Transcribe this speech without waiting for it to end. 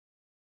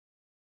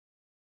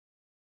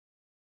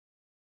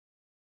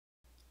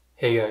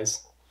Hey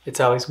guys, it's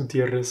Alex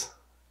Gutierrez.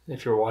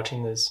 If you're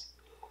watching this,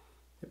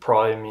 it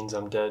probably means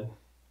I'm dead.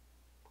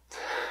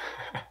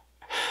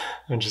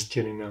 I'm just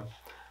kidding now.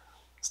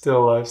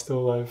 Still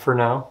alive for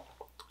now.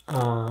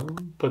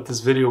 But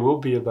this video will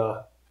be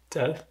about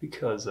death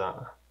because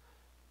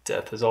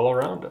death is all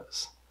around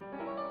us.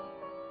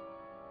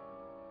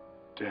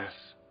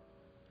 Death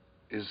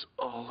is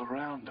all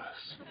around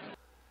us.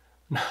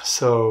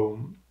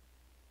 So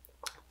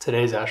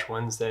today's Ash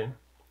Wednesday,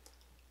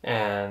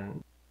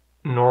 and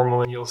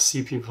normally you'll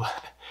see people.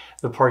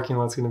 The parking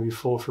lot's going to be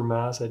full for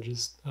Mass. I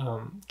just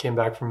came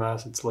back from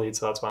Mass. It's late,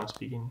 so that's why I'm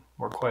speaking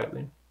more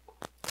quietly.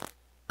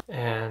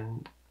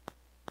 And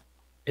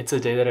it's a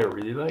day that I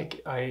really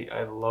like.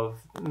 I love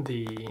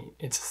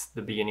it's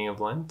the beginning of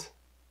Lent.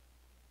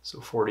 So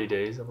 40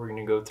 days that we're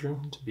going to go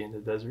through to be in the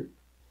desert.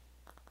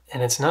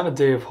 And it's not a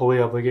day of holy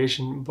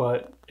obligation,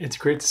 but it's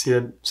great to see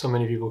that so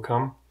many people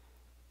come.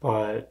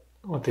 But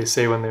what they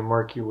say when they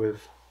mark you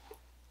with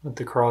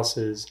the cross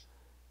is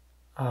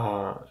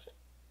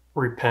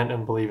repent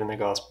and believe in the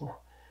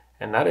gospel.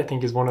 And that, I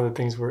think, is one of the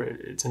things where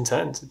it's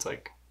intense. It's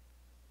like,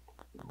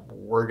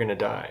 we're going to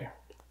die.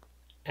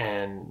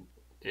 And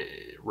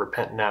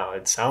repent now.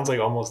 It sounds like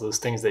almost those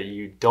things that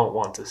you don't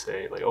want to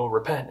say, like, oh,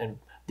 repent and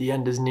the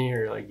end is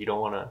near. Like, you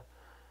don't want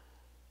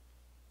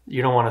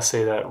to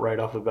say that right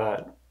off the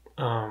bat.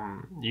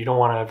 You don't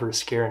want to ever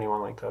scare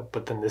anyone like that.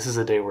 But then this is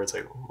a day where it's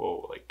like,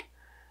 whoa, like,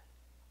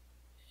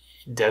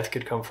 death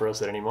could come for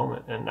us at any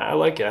moment. And I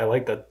like it. I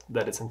like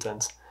that it's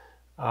intense.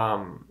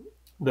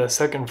 The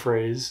second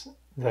phrase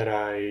that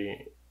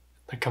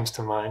comes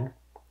to mind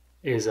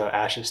is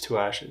ashes to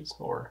ashes,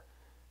 or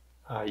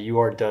you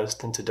are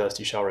dust, and to dust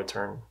you shall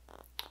return,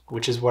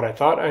 which is what I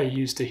thought I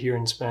used to hear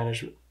in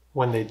Spanish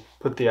when they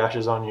put the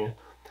ashes on you,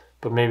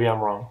 but maybe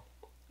I'm wrong.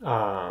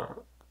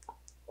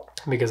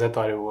 Because I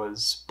thought it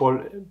was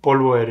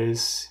polvo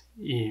eres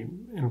y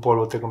en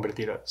polvo te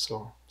convertirás.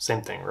 So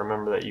same thing.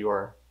 Remember that you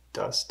are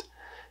dust,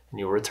 and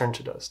you will return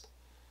to dust.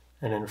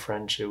 And in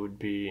French, it would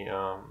be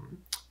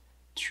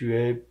tu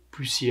es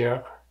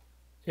poussière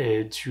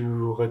et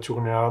tu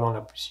retourneras dans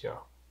la poussière.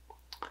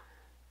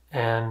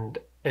 And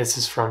this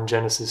is from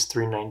Genesis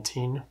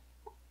 3:19,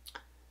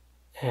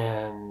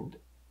 and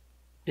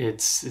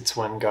it's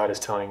when God is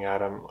telling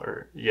Adam,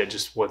 or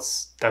that's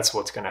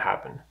what's going to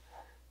happen.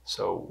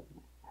 So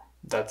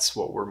that's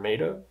what we're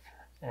made of,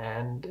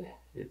 and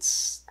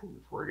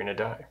we're going to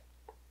die.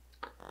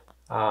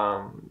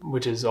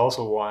 Which is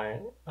also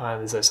why,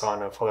 as I saw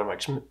in a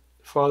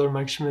Father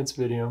Mike Schmidt's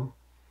video,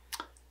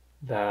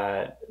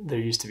 that there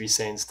used to be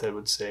saints that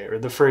would say, or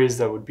the phrase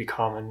that would be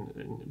common,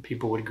 and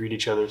people would greet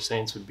each other,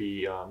 saints would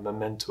be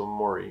memento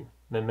mori,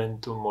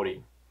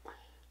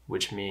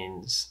 which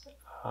means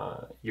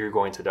you're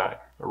going to die,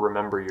 or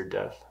remember your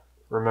death,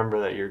 remember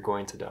that you're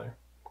going to die.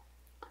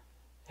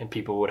 And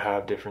people would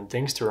have different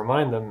things to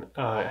remind them,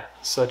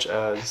 such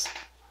as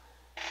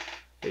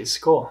a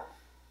skull.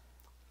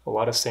 A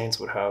lot of saints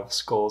would have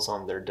skulls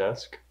on their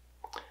desk.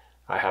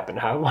 I happen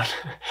to have one,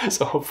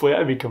 so hopefully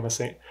I become a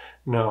saint.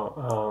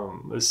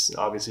 No, this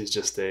obviously is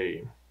just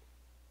a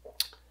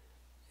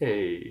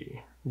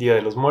Dia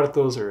de los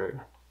Muertos,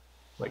 or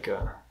like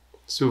a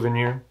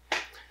souvenir.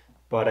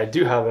 But I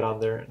do have it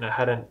on there, and I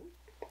hadn't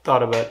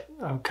thought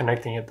about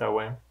connecting it that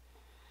way.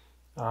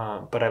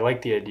 But I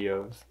like the idea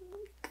of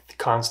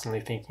constantly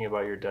thinking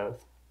about your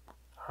death.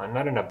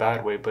 Not in a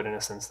bad way, but in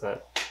a sense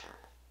that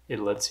it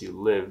lets you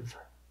live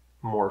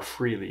more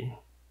freely.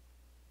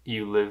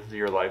 You live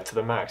your life to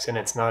the max, and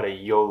it's not a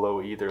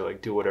YOLO either,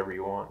 like do whatever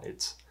you want.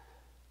 It's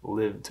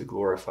live to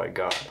glorify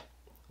God,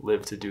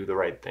 live to do the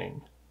right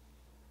thing.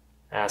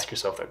 Ask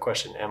yourself that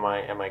question: Am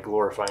I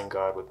glorifying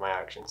God with my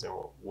actions and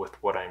with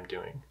what I'm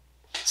doing?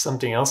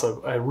 Something else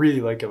I really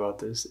like about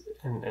this,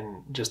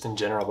 and just in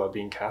general about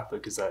being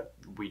Catholic, is that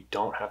we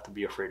don't have to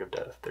be afraid of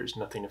death. There's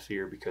nothing to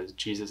fear because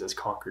Jesus has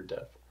conquered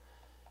death,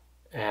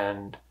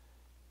 and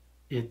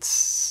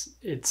it's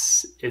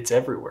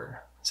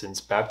everywhere.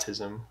 Since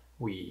baptism,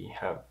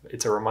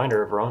 it's a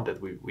reminder of our own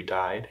death. We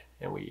died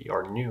and we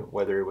are new,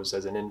 whether it was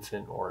as an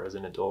infant or as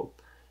an adult.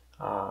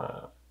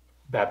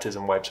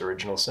 Baptism wipes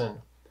original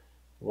sin.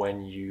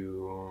 When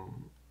you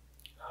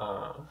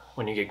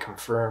get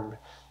confirmed,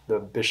 the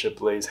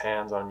bishop lays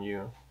hands on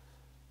you,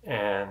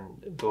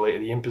 and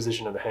the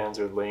imposition of the hands,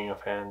 or the laying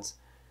of hands,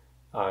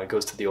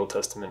 goes to the Old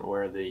Testament,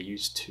 where they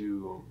used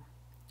to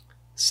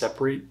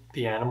separate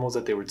the animals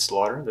that they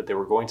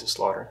were going to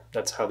slaughter.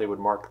 That's how they would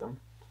mark them.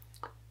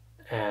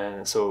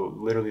 And so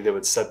literally they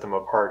would set them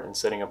apart, and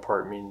setting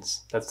apart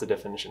means, that's the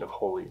definition of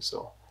holy.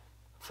 So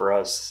for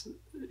us,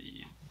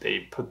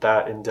 they put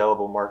that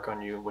indelible mark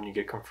on you when you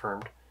get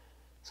confirmed.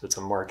 So it's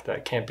a mark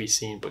that can't be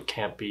seen but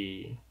can't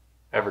be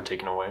ever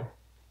taken away.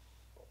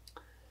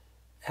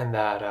 And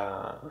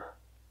that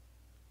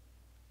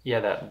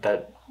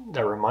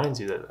reminds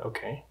you that,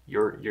 okay,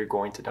 you're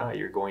going to die,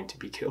 you're going to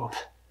be killed.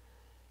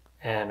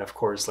 And of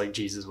course, like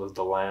Jesus was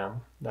the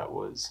lamb that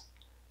was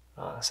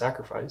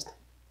sacrificed.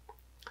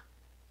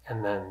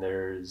 And then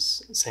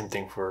there's same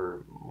thing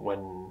for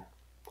when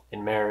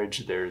in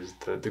marriage, there's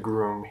the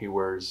groom. He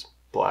wears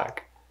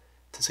black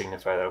to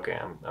signify that, okay,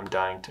 I'm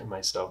dying to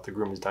myself. The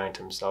groom is dying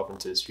to himself and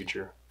to his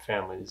future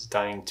family. He's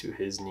dying to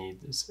his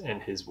needs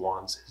and his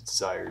wants, his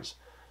desires,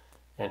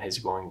 and he's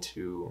going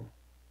to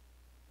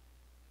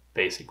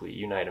basically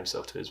unite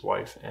himself to his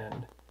wife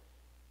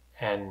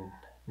and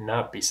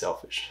not be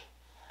selfish.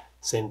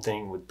 Same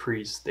thing with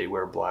priests. They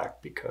wear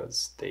black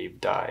because they've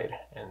died,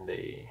 and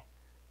they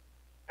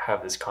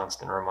have this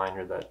constant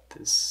reminder that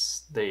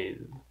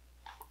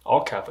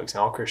all Catholics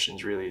and all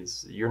Christians really,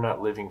 is you're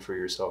not living for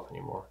yourself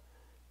anymore.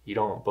 You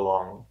don't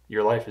belong.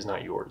 Your life is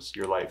not yours.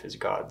 Your life is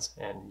God's,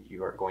 and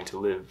you are going to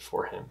live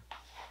for him.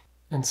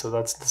 And so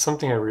that's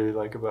something I really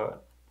like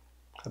about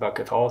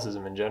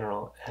Catholicism in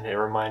general. And it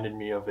reminded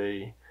me of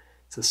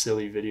it's a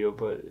silly video,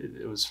 but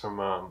it was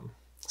from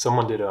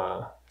someone did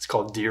it's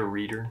called Dear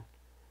Reader,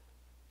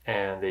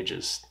 and they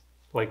just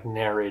like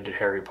narrated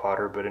Harry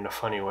Potter but in a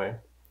funny way,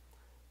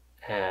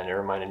 and it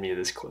reminded me of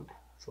this clip.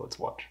 So let's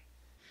watch.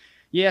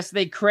 Yes,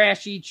 they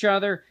crash each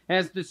other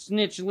as the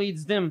snitch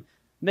leads them.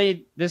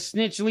 The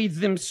snitch leads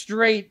them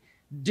straight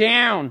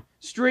down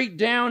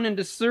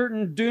into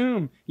certain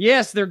doom.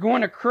 Yes, they're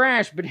going to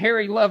crash, but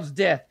Harry loves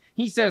death.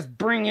 He says,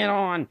 "Bring it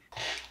on."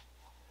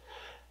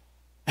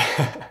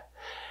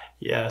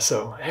 Yeah,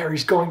 so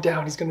Harry's going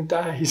down. He's going to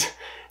die. He's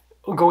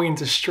going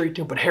into straight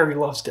doom, but Harry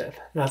loves death.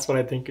 And that's what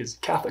I think is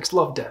Catholics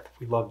love death.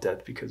 We love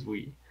death because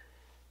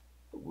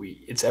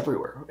it's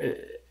everywhere.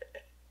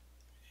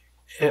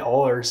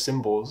 All our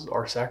symbols,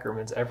 our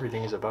sacraments,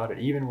 everything is about it.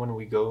 Even when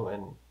we go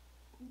and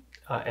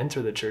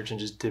enter the church and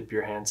just dip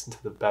your hands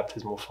into the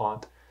baptismal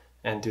font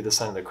and do the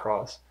sign of the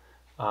cross,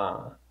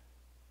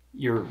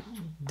 you're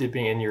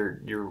dipping and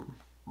you're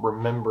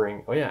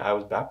remembering, oh yeah, I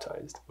was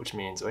baptized, which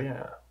means, oh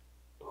yeah,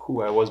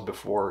 who I was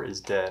before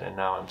is dead and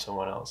now I'm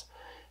someone else.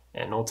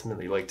 And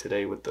ultimately, like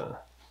today with the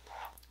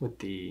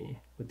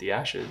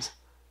ashes,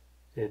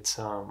 it's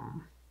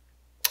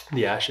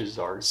the ashes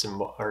are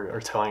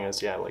telling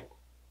us, yeah, like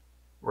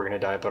we're gonna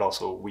die, but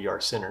also we are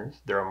sinners.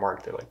 They're a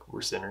mark. They're like,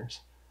 we're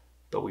sinners,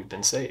 but we've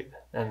been saved,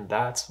 and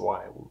that's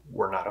why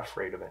we're not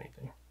afraid of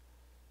anything.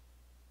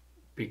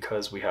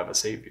 Because we have a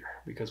Savior,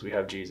 because we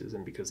have Jesus,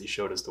 and because he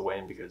showed us the way,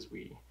 and because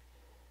we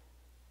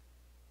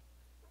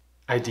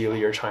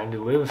ideally are trying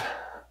to live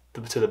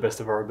to the best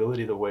of our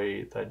ability the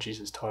way that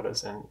Jesus taught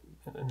us, and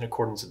in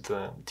accordance with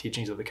the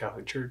teachings of the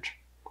Catholic Church,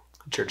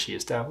 the church he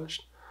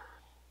established.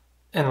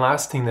 And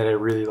last thing that I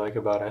really like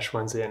about Ash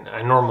Wednesday, and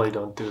I normally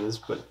don't do this,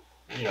 but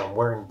I'm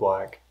wearing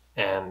black,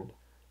 and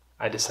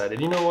I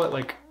decided, you know what,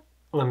 like,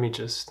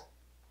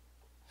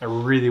 I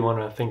really want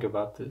to think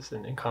about this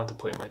and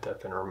contemplate my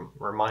death and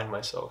remind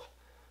myself.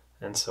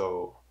 And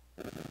so,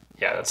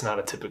 yeah, that's not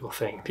a typical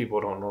thing.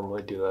 People don't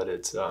normally do that.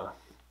 It's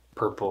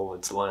purple,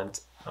 it's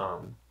Lent.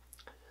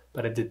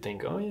 But I did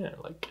think, oh yeah,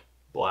 like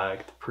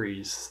black, the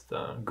priest,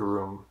 the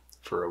groom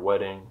for a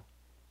wedding.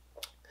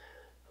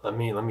 Let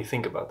me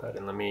think about that,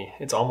 and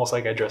it's almost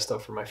like I dressed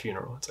up for my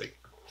funeral. It's like,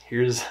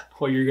 here's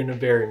what you're gonna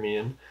bury me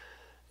in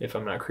if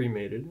I'm not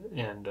cremated.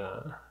 And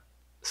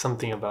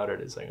something about it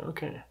is like,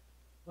 okay,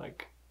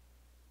 like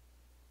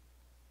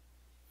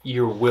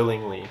you're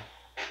willingly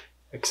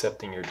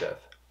accepting your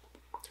death,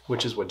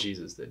 which is what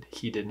Jesus did.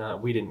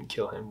 We didn't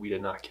kill him. We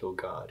did not kill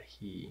God.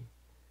 He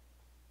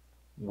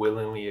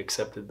willingly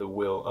accepted the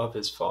will of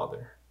his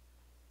Father,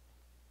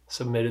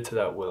 submitted to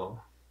that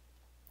will,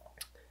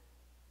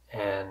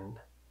 and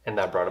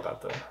that brought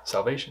about the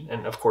salvation.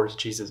 And of course,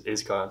 Jesus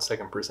is God,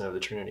 second person of the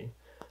Trinity.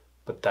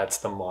 But that's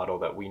the model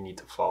that we need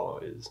to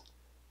follow.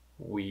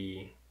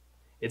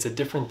 It's a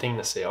different thing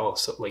to say, oh,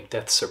 so like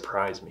death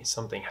surprised me,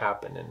 something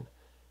happened and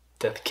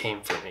death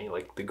came for me,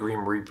 like the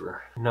Grim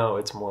Reaper. No,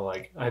 it's more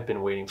like, I've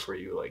been waiting for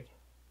you, like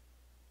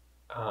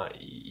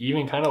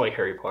even kind of like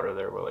Harry Potter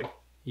there, where like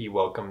he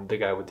welcomed the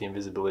guy with the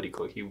invisibility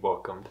cloak. He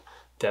welcomed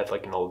death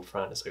like an old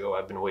friend. It's like, oh,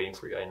 I've been waiting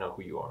for you. I know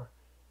who you are.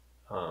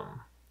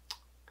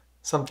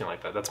 Something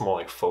like that. That's more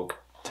like folk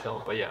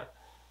tale. But yeah,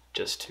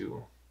 just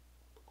to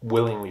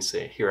willingly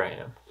say, here I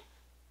am.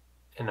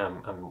 And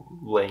I'm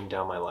laying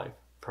down my life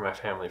for my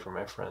family, for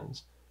my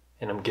friends.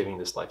 And I'm giving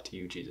this life to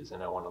you, Jesus.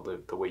 And I want to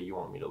live the way you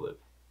want me to live.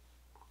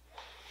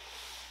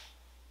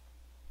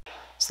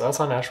 So that's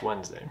on Ash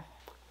Wednesday.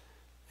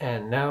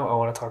 And now I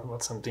want to talk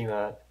about something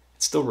that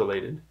it's still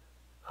related.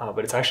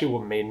 But it's actually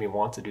what made me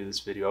want to do this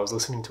video. I was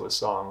listening to a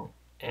song,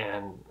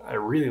 and I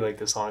really like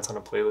this song. It's on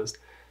a playlist.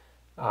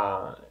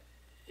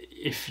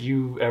 If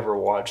you ever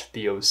watched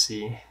The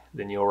OC,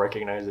 then you'll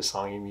recognize the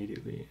song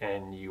immediately,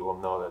 and you will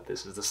know that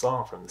this is the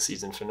song from the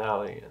season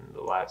finale and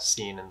the last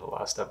scene in the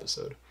last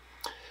episode.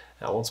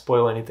 I won't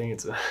spoil anything.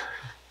 It's a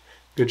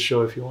good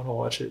show if you want to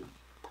watch it.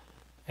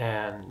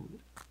 And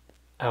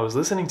I was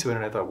listening to it,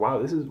 and I thought, wow,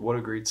 what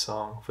a great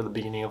song for the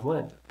beginning of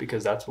Lent,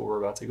 because that's what we're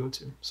about to go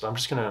to. So I'm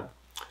just going to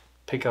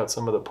pick out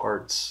some of the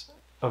parts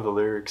of the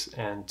lyrics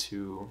and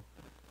to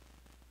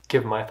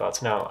give my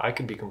thoughts. Now, I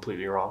could be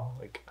completely wrong.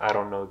 Like, I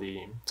don't know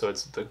so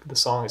it's the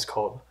song is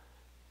called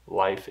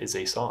Life is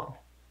a Song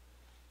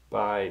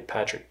by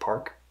Patrick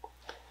Park.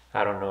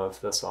 I don't know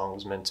if the song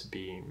was meant to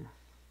be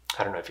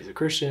I don't know if he's a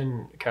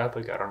Christian,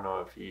 Catholic. I don't know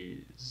if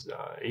he's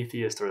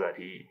atheist or that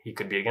he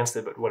could be against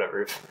it. But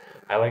whatever. If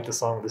I like the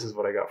song, this is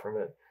what I got from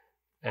it,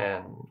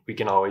 and we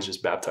can always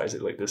just baptize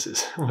it like this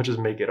is. We'll just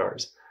make it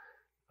ours.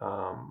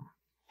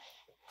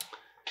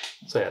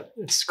 So yeah,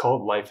 it's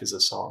called "Life Is a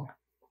Song."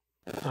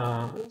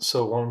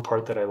 So one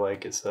part that I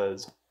like, it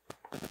says,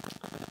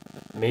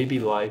 "Maybe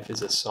life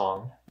is a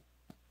song,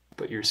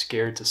 but you're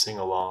scared to sing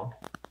along."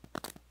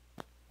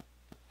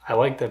 I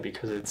like that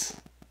because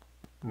it's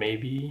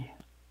maybe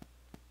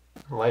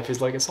life is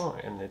like a song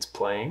and it's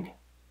playing,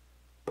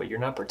 but you're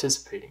not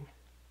participating.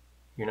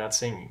 You're not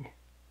singing.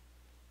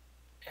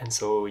 And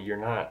so you're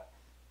not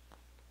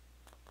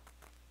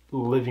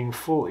living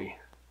fully.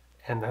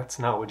 And that's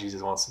not what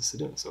Jesus wants us to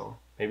do. So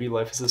maybe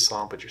life is a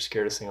song, but you're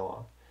scared to sing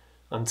along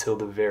until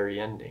the very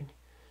ending.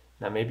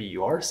 Now, maybe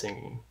you are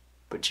singing,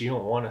 but you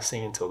don't want to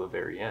sing until the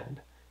very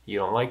end. You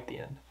don't like the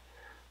end.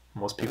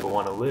 Most people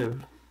want to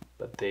live,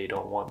 but they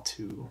don't want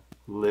to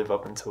live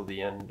up until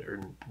the end, or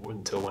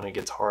until when it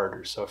gets hard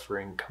or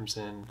suffering comes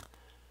in,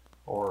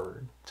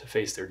 or to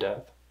face their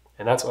death.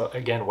 And that's what,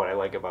 again, what I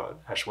like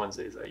about Ash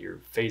Wednesday is that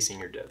you're facing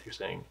your death. You're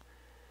saying,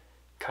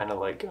 kind of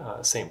like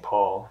St.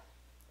 Paul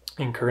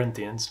in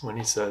Corinthians when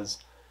he says,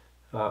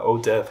 "Oh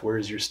death, where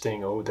is your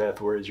sting? Oh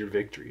death, where is your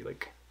victory?"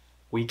 Like,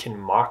 we can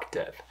mock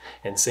death.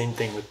 And same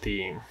thing with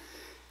the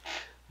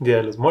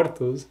Dia de los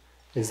Muertos,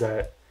 is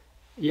that,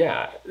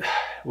 yeah,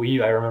 I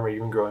remember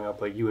even growing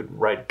up, like, you would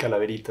write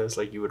calaveritas,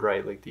 like you would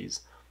write like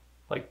these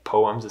like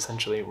poems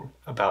essentially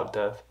about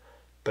death,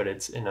 but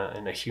it's in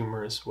a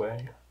humorous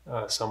way.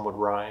 Some would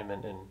rhyme,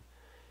 and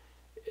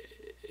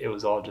it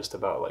was all just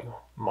about like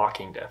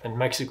mocking death. And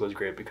Mexico is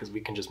great because we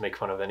can just make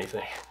fun of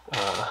anything.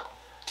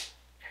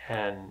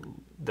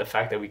 And the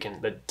fact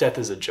that death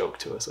is a joke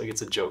to us, like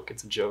it's a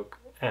joke,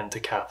 and to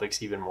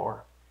Catholics even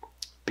more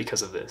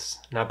because of this,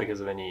 not because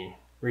of any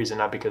reason,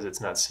 not because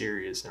it's not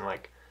serious, and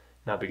like,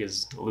 not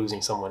because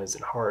losing someone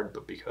isn't hard,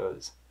 but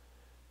because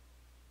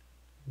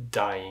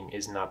dying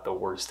is not the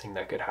worst thing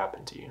that could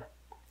happen to you.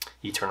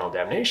 Eternal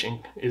damnation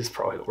is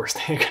probably the worst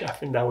thing that could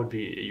happen. That would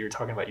be, you're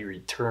talking about your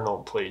eternal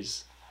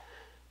place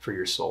for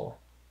your soul.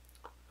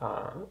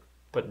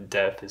 But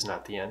death is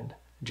not the end.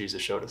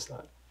 Jesus showed us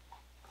that.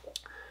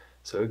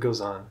 So it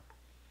goes on.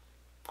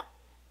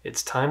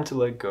 It's time to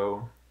let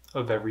go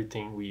of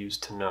everything we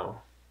used to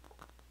know.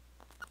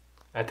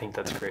 I think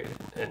that's great.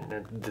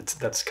 And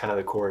that's kind of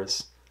the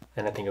chorus.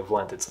 And I think of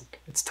Lent, it's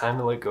like, it's time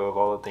to let go of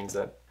all the things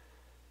that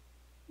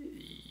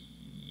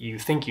you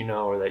think you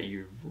know, or that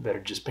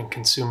have just been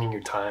consuming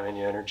your time and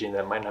your energy, and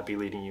that might not be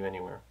leading you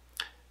anywhere.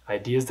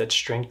 Ideas that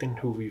strengthen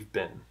who we've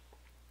been.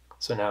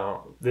 So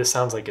now this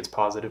sounds like it's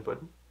positive,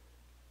 but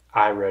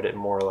I read it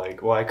more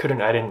like, well, I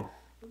didn't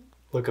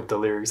look up the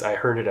lyrics. I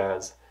heard it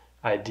as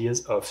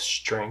ideas of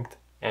strength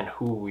and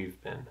who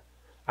we've been.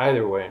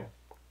 Either way,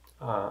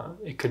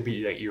 it could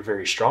be that you're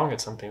very strong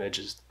at something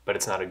but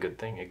it's not a good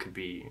thing. It could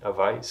be a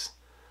vice.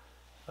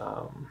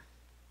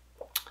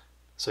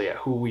 So yeah,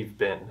 who we've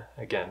been.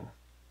 Again,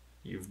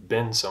 you've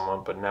been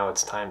someone, but now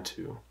it's time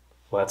to,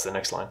 well, that's the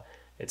next line.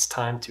 It's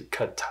time to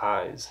cut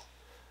ties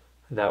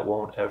that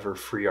won't ever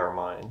free our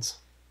minds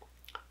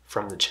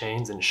from the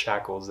chains and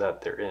shackles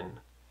that they're in.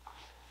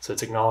 So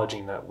it's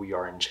acknowledging that we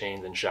are in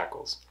chains and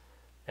shackles.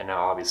 And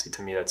now obviously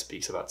to me that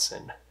speaks about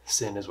sin.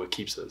 Sin is what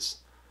keeps us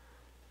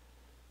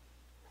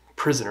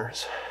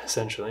prisoners,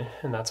 essentially,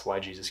 and that's why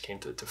Jesus came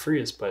to free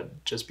us.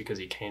 But just because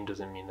he came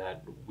doesn't mean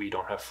that we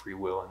don't have free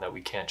will and that we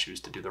can't choose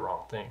to do the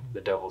wrong thing.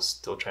 The devil's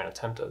still trying to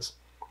tempt us.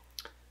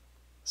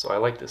 So I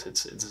like this.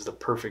 It's the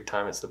perfect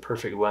time. It's the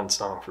perfect Lent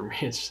song for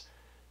me.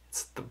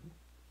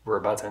 We're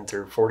about to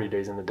enter 40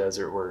 days in the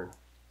desert where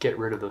get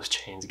rid of those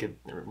chains, get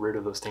rid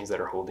of those things that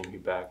are holding you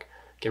back.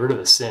 Get rid of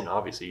the sin.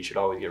 Obviously, you should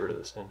always get rid of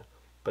the sin.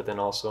 But then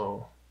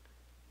also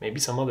maybe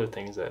some other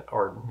things that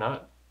are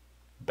not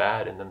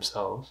bad in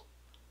themselves,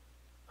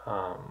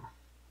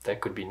 that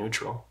could be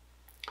neutral,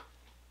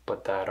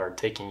 but that are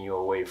taking you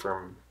away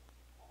from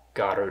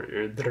God,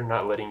 or that are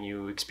not letting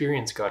you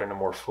experience God in a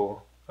more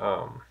full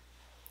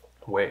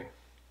way.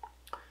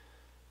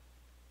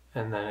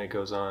 And then it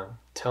goes on.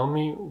 Tell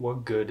me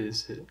what good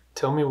is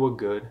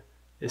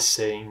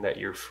saying that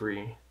you're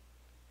free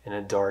in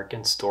a dark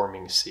and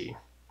storming sea.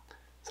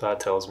 So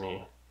that tells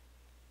me,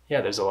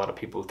 yeah, there's a lot of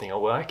people who think, oh,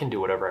 well, I can do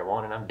whatever I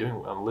want, and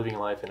I'm living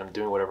life and I'm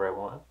doing whatever I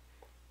want.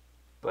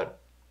 But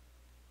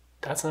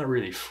that's not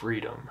really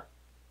freedom.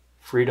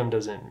 Freedom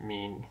doesn't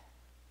mean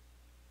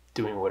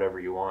doing whatever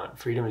you want.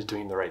 Freedom is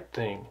doing the right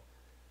thing.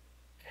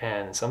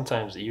 And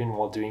sometimes even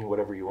while doing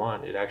whatever you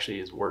want, it actually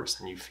is worse,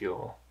 and you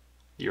feel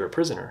you're a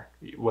prisoner,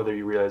 whether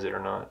you realize it or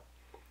not.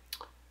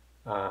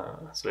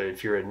 So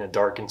if you're in a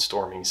dark and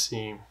storming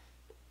sea,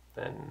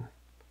 then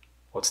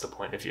what's the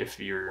point? If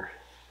you're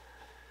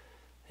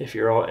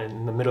all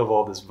in the middle of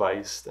all this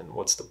vice, then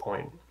what's the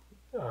point?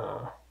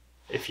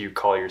 If you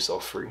call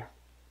yourself free,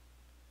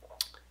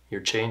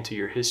 you're chained to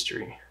your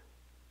history,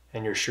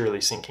 and you're surely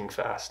sinking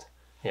fast.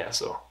 Yeah.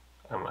 So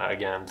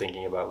I'm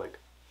thinking about like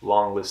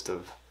long list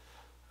of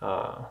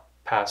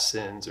past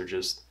sins, or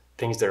just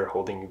things that are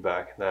holding you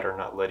back, that are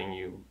not letting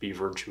you be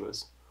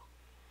virtuous.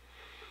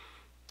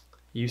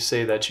 You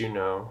say that you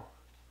know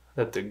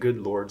that the good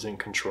Lord's in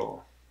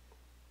control.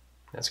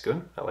 That's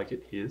good. I like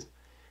it. He is.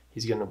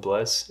 He's going to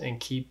bless and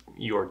keep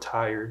your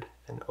tired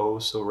and oh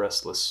so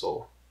restless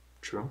soul.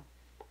 True.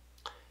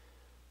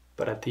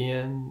 But at the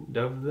end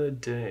of the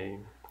day,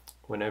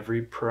 when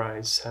every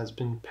price has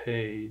been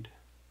paid,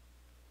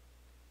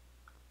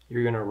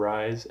 you're going to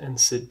rise and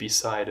sit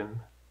beside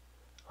him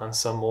on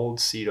some old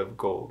seat of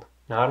gold.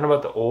 Now, I don't know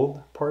about the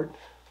old part,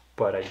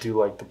 but I do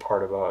like the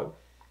part about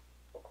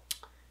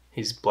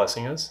he's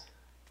blessing us.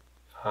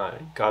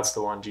 God's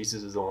the one,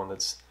 Jesus is the one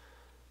that's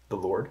the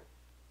Lord.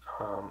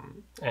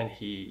 And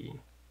he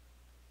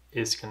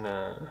is going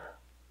to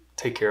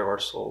take care of our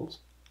souls.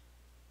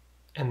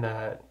 And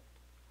that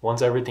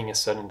once everything is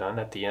said and done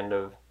at the end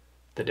of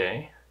the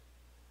day,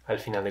 al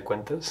final de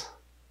cuentas,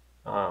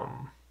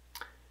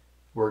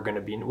 we're going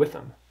to be with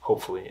him,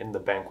 hopefully, in the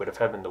banquet of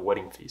heaven, the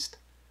wedding feast.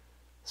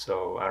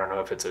 So I don't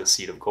know if it's a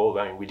seat of gold.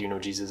 I mean, we do know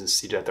Jesus is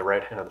seated at the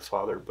right hand of the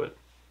Father, but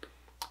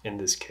in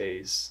this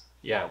case,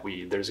 yeah,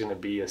 there's going to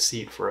be a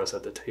seat for us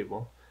at the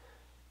table,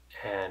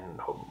 and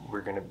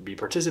we're going to be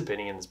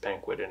participating in this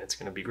banquet, and it's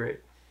going to be great.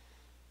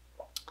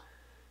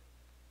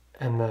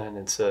 And then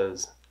it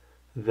says,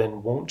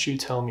 then won't you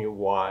tell me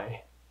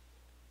why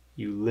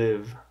you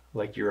live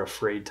like you're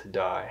afraid to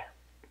die?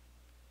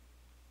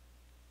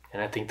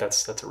 And I think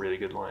that's a really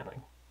good line. Like,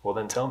 well,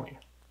 then tell me.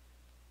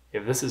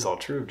 If this is all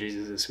true, if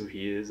Jesus is who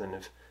he is, and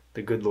if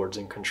the good Lord's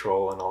in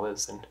control and all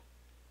this, then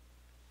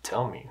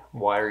tell me,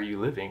 why are you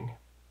living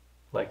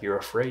like you're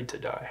afraid to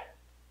die?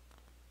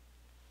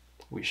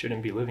 We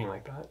shouldn't be living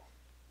like that.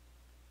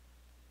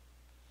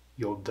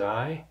 You'll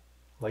die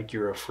like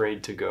you're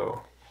afraid to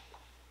go.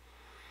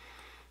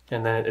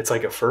 And then it's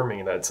like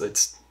affirming that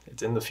it's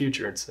in the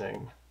future. It's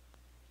saying,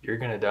 you're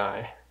going to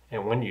die.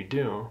 And when you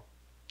do,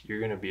 you're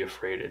going to be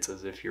afraid. It's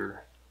as if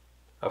you're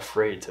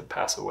afraid to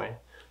pass away.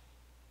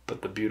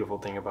 But the beautiful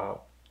thing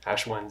about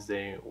Ash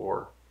Wednesday,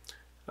 or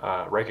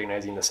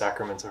recognizing the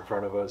sacraments in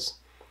front of us,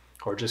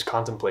 or just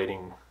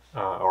contemplating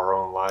our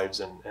own lives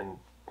and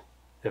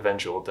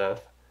eventual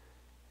death,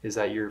 is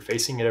that you're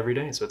facing it every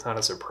day. So it's not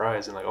a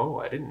surprise and like, oh,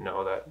 I didn't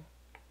know that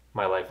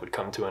my life would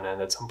come to an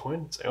end at some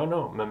point. It's like, oh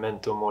no,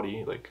 memento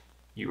mori, like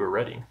you were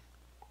ready.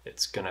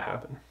 It's gonna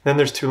happen. Then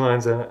there's two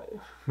lines that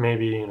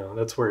maybe,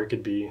 that's where it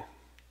could be,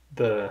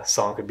 the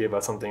song could be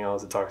about something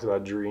else. It talks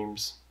about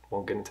dreams.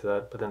 Won't get into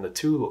that. But then the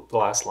two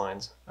last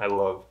lines I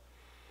love.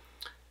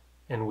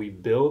 And we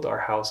build our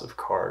house of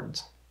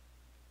cards,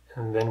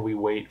 and then we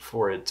wait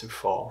for it to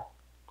fall.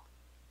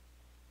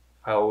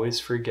 I always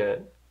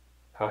forget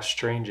how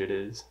strange it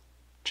is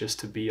just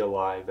to be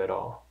alive at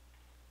all.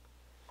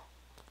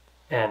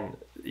 And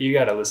you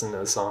gotta listen to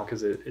the song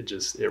because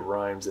it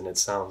rhymes and it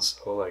sounds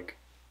so like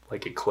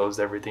it closed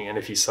everything. And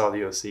if you saw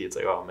the OC, it's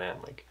like, oh man,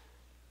 like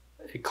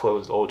it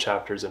closed old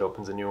chapters and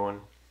opens a new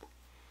one.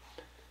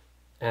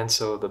 And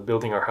so the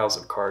building our house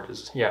of cards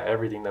is, yeah,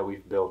 everything that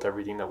we've built,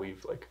 everything that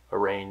we've like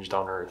arranged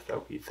on earth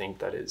that we think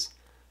that is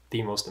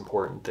the most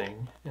important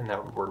thing, and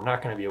that we're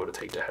not going to be able to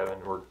take to heaven.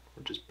 We're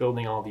just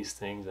building all these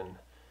things, and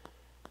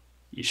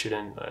you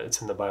shouldn't,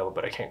 it's in the Bible,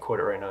 but I can't quote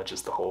it right now,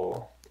 just the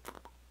whole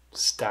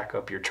stack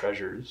up your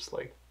treasures,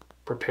 like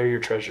prepare your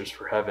treasures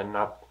for heaven,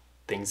 not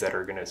things that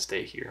are going to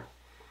stay here.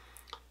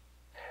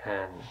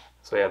 And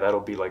so yeah, that'll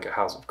be like a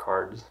house of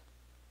cards.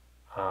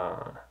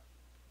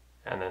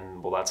 And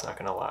then, well, that's not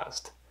going to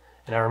last.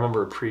 And I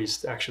remember a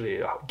priest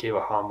actually gave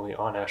a homily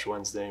on Ash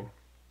Wednesday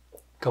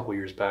a couple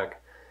years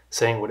back,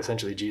 saying what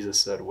essentially Jesus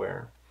said,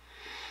 where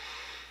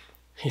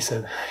he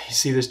said, you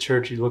see this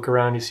church, you look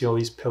around, you see all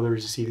these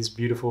pillars, you see this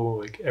beautiful,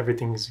 like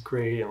everything's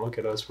great, and look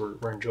at us,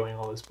 we're enjoying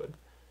all this, but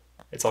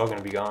it's all going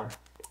to be gone.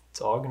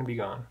 It's all going to be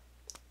gone.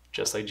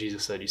 Just like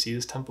Jesus said, you see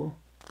this temple?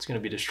 It's going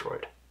to be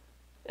destroyed.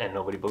 And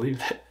nobody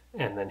believed it.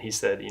 And then he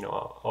said,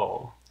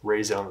 I'll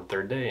raise it on the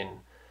third day. And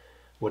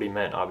what he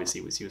meant,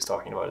 obviously, was he was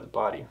talking about his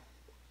body.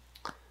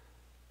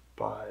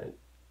 But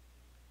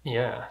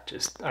yeah,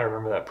 just I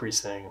remember that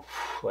priest saying,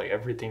 like,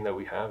 everything that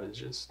we have is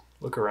just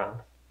look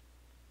around.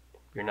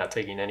 You're not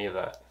taking any of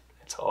that.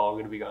 It's all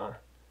going to be gone.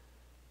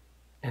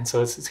 And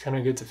so it's kind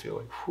of good to feel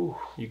like, whew,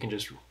 you can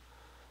just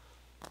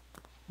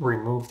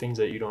remove things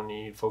that you don't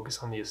need, focus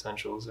on the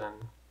essentials, and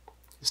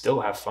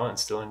still have fun,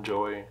 still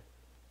enjoy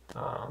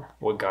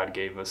what God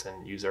gave us,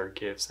 and use our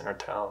gifts and our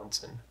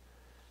talents, and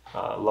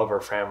love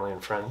our family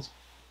and friends.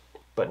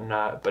 But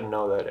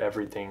know that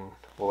everything,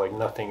 well, like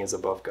nothing is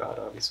above God,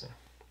 obviously.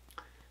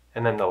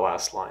 And then the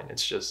last line,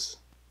 it's just,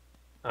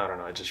 I don't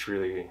know, it's just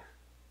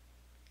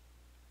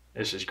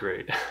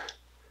great.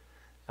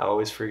 I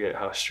always forget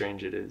how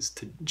strange it is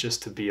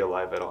to be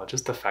alive at all.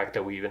 Just the fact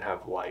that we even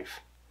have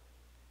life.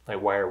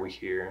 Like, why are we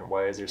here?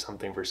 Why is there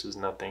something versus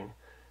nothing?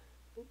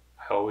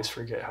 I always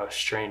forget how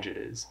strange it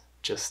is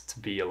just to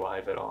be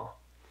alive at all.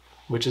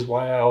 Which is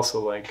why I also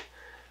like,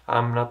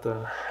 I'm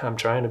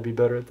trying to be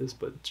better at this,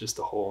 but just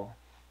the whole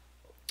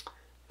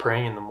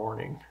praying in the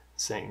morning,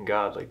 saying,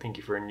 God, like, thank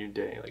you for a new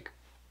day. Like,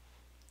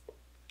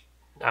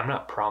 I'm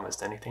not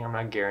promised anything. I'm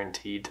not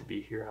guaranteed to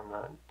be here. I'm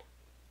not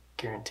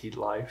guaranteed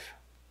life.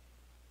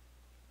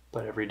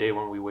 But every day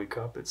when we wake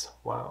up, it's,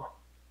 wow,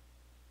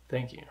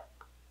 thank you.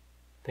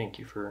 Thank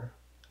you for,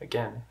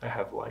 again, I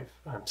have life.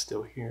 I'm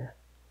still here.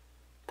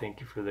 Thank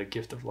you for the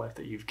gift of life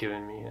that you've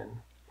given me. And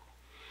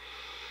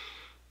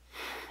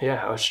yeah,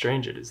 how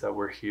strange it is that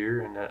we're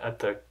here and at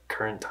the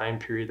current time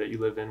period that you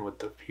live in, with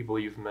the people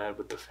you've met,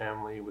 with the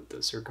family, with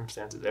the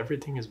circumstances,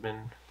 everything has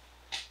been,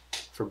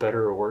 for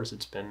better or worse,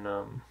 it's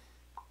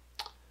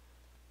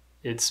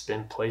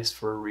been placed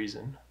for a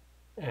reason.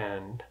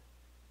 And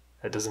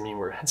that doesn't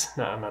mean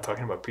I'm not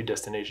talking about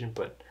predestination,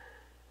 but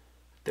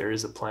there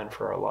is a plan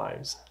for our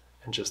lives.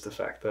 And just the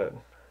fact that,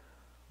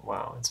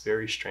 wow, it's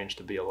very strange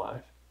to be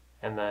alive.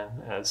 And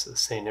then, as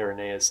Saint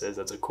Irenaeus says,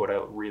 that's a quote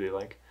I really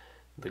like,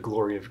 the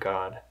glory of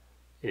God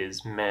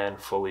is man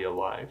fully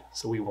alive.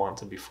 So we want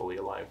to be fully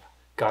alive.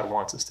 God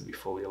wants us to be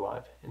fully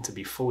alive. And to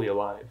be fully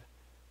alive,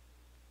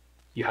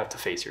 you have to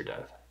face your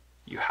death.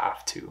 You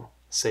have to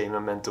say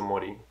memento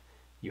mori.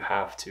 You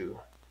have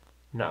to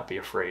not be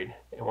afraid.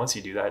 And once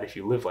you do that, if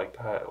you live like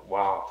that,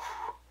 wow.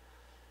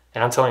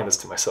 And I'm telling this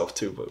to myself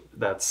too, but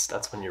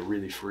that's when you're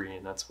really free,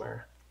 and that's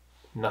where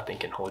nothing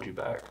can hold you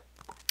back.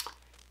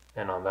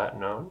 And on that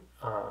note,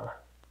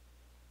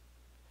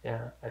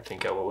 yeah, I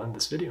think I will end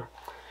this video.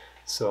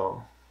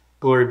 So,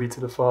 glory be to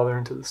the Father,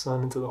 and to the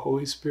Son, and to the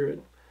Holy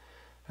Spirit,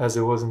 as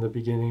it was in the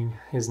beginning,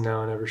 is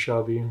now, and ever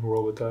shall be,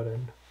 world without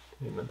end.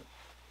 Amen.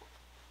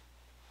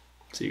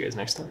 See you guys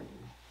next time.